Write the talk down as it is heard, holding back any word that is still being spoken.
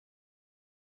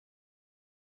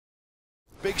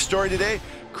Big story today.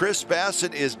 Chris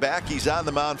Bassitt is back. He's on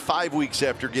the mound 5 weeks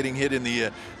after getting hit in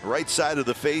the right side of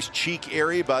the face, cheek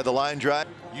area by the line drive.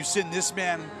 You send this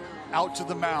man out to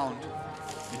the mound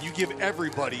and you give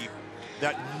everybody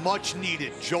that much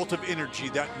needed jolt of energy,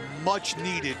 that much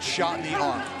needed shot in the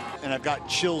arm. And I've got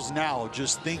chills now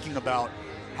just thinking about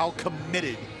how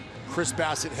committed Chris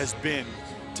Bassitt has been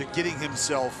to getting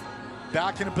himself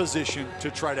back in a position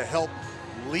to try to help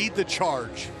lead the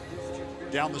charge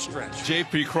down the stretch.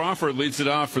 J.P. Crawford leads it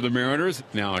off for the Mariners.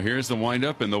 Now here's the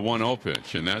windup and the 1-0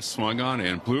 pitch, and that's swung on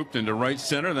and blooped into right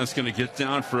center. That's going to get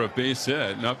down for a base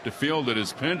hit, and up to field it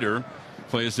is Pinder.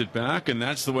 Plays it back, and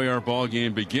that's the way our ball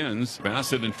game begins.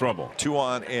 Bassitt in trouble. 2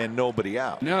 on and nobody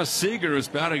out. Now Seager is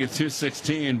batting at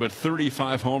 .216, but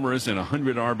 35 homers and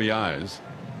 100 RBIs.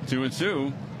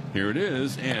 2-2. Here it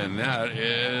is, and that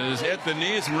is at the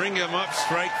knees. Ring him up.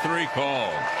 Strike 3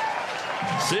 called.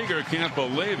 Seager can't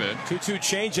believe it. 2-2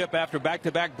 changeup after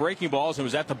back-to-back breaking balls and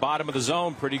was at the bottom of the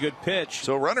zone. Pretty good pitch.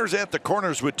 So runners at the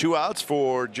corners with 2 outs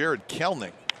for Jared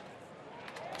Kelenic.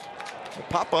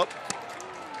 Pop up.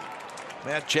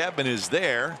 Matt Chapman is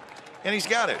there, and he's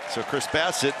got it. So Chris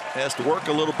Bassitt has to work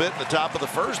a little bit in the top of the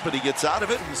first, but he gets out of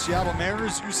it. The Seattle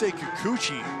Mariners, Yusei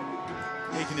Kikuchi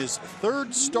making his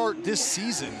 3rd start this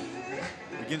season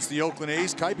against the Oakland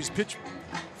A's. Kaipi's pitched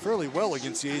fairly well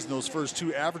against the A's in those first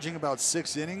 2, averaging about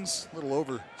 6 innings, a little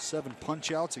over 7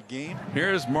 punch-outs a game.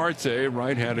 Here's Marte,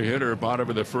 right-handed hitter, bottom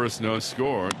of the first, no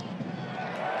score.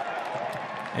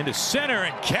 Into center,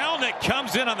 and Kelenic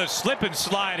comes in on the slip and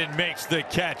slide and makes the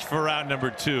catch for round number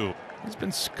 2. He's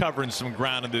been covering some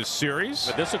ground in this series.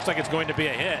 But this looks like it's going to be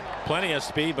a hit. Plenty of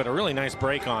speed, but a really nice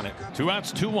break on it. 2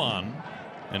 outs, 2 on,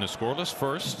 and a scoreless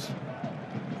first.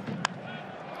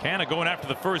 Canna going after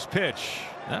the first pitch.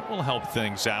 That will help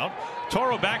things out.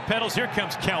 Toro backpedals. Here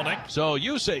comes Kelenic. So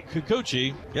Yusei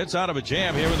Kikuchi gets out of a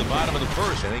jam here in the bottom of the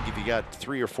first. I think if you got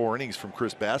 3 or 4 innings from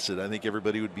Chris Bassitt, I think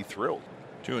everybody would be thrilled.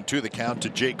 2-2 the count to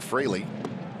Jake Fraley.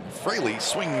 Fraley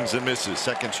swings and misses.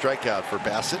 Second strikeout for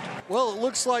Bassitt. Well, it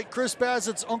looks like Chris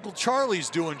Bassitt's Uncle Charlie's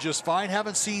doing just fine.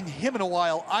 Haven't seen him in a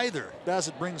while either.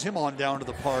 Bassitt brings him on down to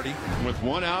the party. With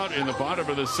 1 out in the bottom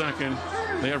of the second,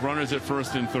 they have runners at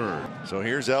first and third. So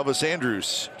here's Elvis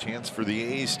Andrus. Chance for the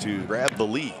A's to grab the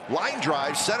lead. Line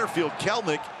drive, center field.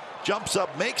 Kelenic jumps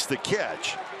up, makes the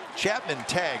catch. Chapman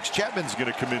tags. Chapman's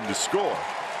going to come in to score.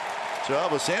 So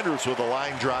Elvis Andrus with a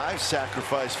line drive,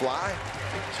 sacrifice fly.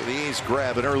 So the A's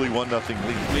grab an early 1-0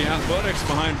 lead. The Athletics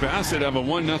behind Bassitt have a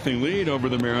 1-0 lead over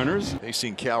the Mariners.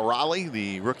 Facing Cal Raleigh,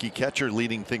 the rookie catcher,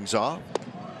 leading things off.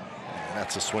 And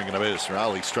that's a swing and a miss.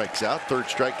 Raleigh strikes out. 3rd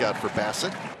strikeout for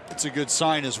Bassitt. It's a good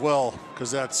sign as well,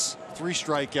 because that's 3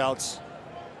 strikeouts.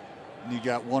 And you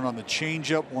got 1 on the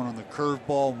changeup, 1 on the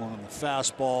curveball, 1 on the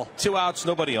fastball. 2 outs,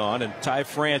 nobody on, and Ty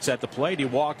France at the plate. He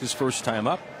walked his first time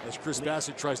up. As Chris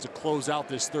Bassitt tries to close out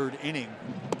this 3rd inning.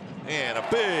 And a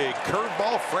big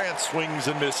curveball. France swings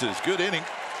and misses. Good inning.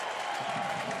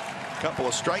 Couple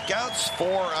of strikeouts, 4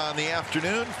 on the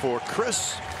afternoon for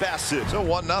Chris Bassitt. So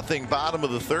 1-0 bottom of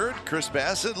the 3rd. Chris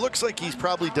Bassitt looks like he's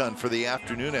probably done for the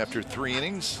afternoon after 3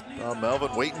 innings.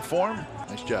 Melvin waiting for him.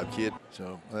 Nice job, kid.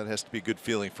 So that has to be a good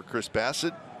feeling for Chris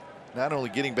Bassitt. Not only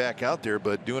getting back out there,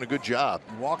 but doing a good job.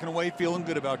 You're walking away feeling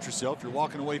good about yourself. You're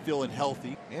walking away feeling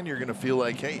healthy. And you're going to feel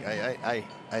like, hey,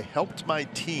 I helped my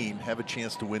team have a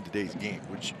chance to win today's game,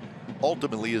 which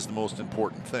ultimately is the most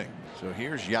important thing. So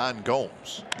here's Yan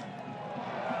Gomes.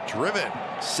 Driven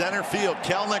center field.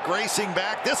 Kelenic racing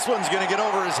back. This one's going to get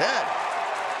over his head.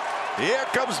 Here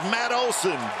comes Matt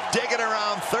Olson digging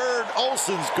around 3rd.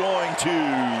 Olson's going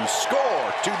to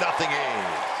score. 2-0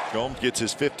 A's. Gomes gets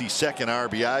his 52nd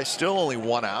RBI. Still only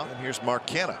 1 out. And here's Mark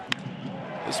Canha.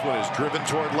 This one is driven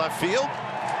toward left field,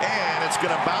 and it's going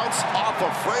to bounce off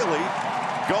of Fraley.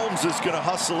 Gomes is going to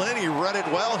hustle in. He read it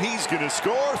well. He's going to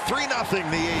score. 3-0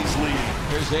 the A's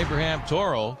lead. Here's Abraham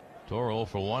Toro. Toro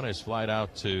for 1 is flied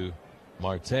out to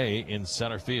Marte in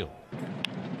center field.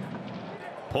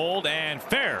 Pulled and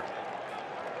fair.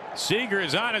 Seager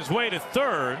is on his way to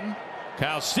 3rd.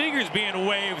 Kyle Seager's being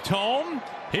waved home.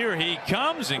 Here he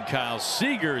comes, and Kyle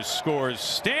Seager scores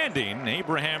standing.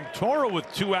 Abraham Toro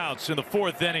with 2 outs in the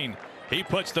 4th inning. He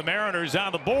puts the Mariners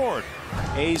on the board.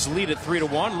 A's lead at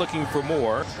 3-1, looking for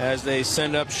more as they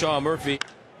send up Shaw Murphy.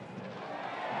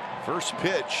 First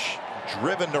pitch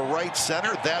driven to right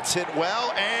center. That's hit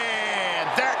well, and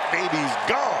that baby's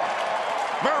gone.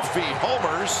 Murphy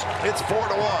homers. It's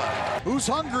 4-1. Who's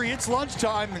hungry? It's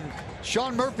lunchtime, and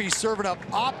Sean Murphy's serving up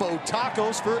Oppo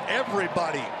tacos for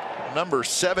everybody. Number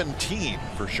 17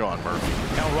 for Sean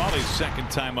Murphy. Cal Raleigh's 2nd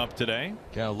time up today.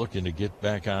 Cal looking to get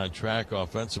back on track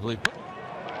offensively.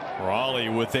 Raleigh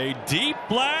with a deep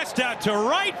blast out to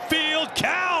right field.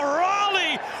 Cal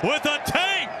Raleigh with a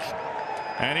tank.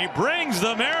 And he brings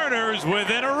the Mariners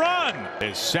within a run.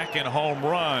 His second home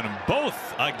run,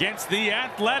 both against the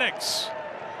Athletics.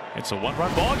 It's a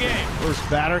one-run ball game. First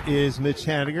batter is Mitch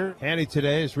Haniger. Hanny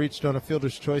today has reached on a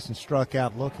fielder's choice and struck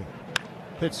out looking.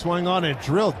 Pitch swung on and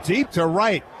drilled deep to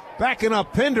right. Backing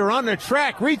up Pinder on the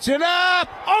track, reaching up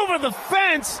over the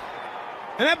fence.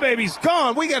 And that baby's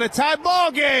gone. We got a tie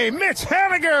ball game. Mitch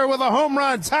Haniger with a home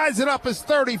run ties it up his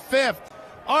 35th.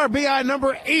 RBI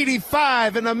number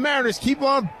 85, and the Mariners keep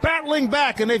on battling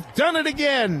back, and they've done it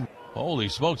again. Holy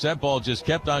smokes, that ball just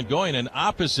kept on going. An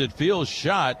opposite field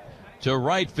shot to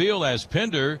right field as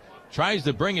Pinder tries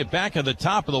to bring it back at the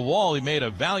top of the wall. He made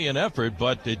a valiant effort,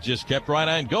 but it just kept right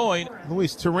on going.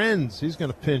 Luis Torrens, he's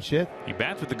going to pinch hit. He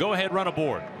bats with the go-ahead run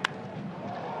aboard.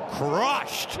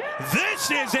 Crushed.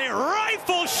 This is a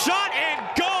rifle shot and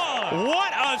gone.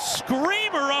 What a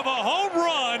screamer of a home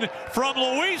run from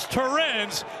Luis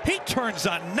Torrens. He turns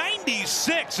a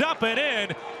 96 up and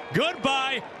in.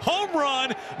 Goodbye, home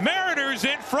run. Mariners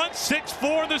in front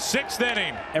 6-4 in the 6th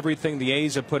inning. Everything the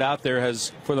A's have put out there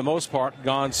has, for the most part,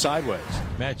 gone sideways.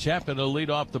 Matt Chapman will lead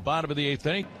off the bottom of the 8th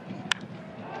inning.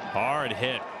 Hard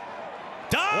hit.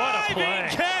 Diving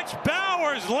catch.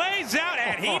 Bowers lays out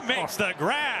and he makes the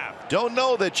grab. Don't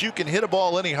know that you can hit a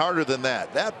ball any harder than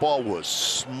that. That ball was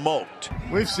smoked.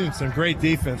 We've seen some great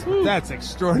defense, but that's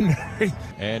extraordinary.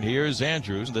 And here's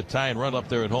Andrews, the tie and run up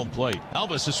there at home plate.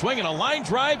 Elvis is swinging a line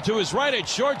drive to his right at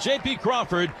short. J.P.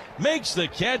 Crawford makes the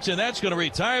catch, and that's going to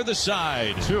retire the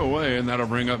side. 2 away, and that'll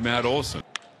bring up Matt Olson.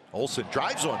 Olson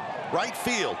drives one right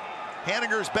field.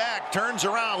 Haniger's back, turns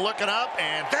around, looking up,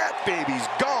 and that baby's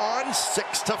gone.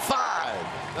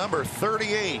 6-5. Number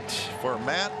 38 for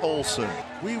Matt Olson.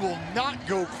 We will not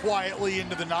go quietly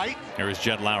into the night. Here is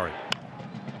Jed Lowry.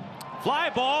 Fly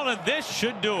ball, and this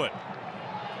should do it.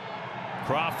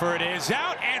 Crawford is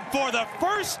out, and for the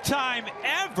first time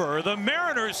ever, the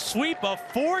Mariners sweep a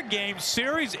 4-game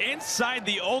series inside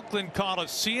the Oakland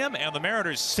Coliseum, and the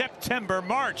Mariners' September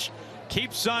march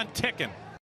keeps on ticking.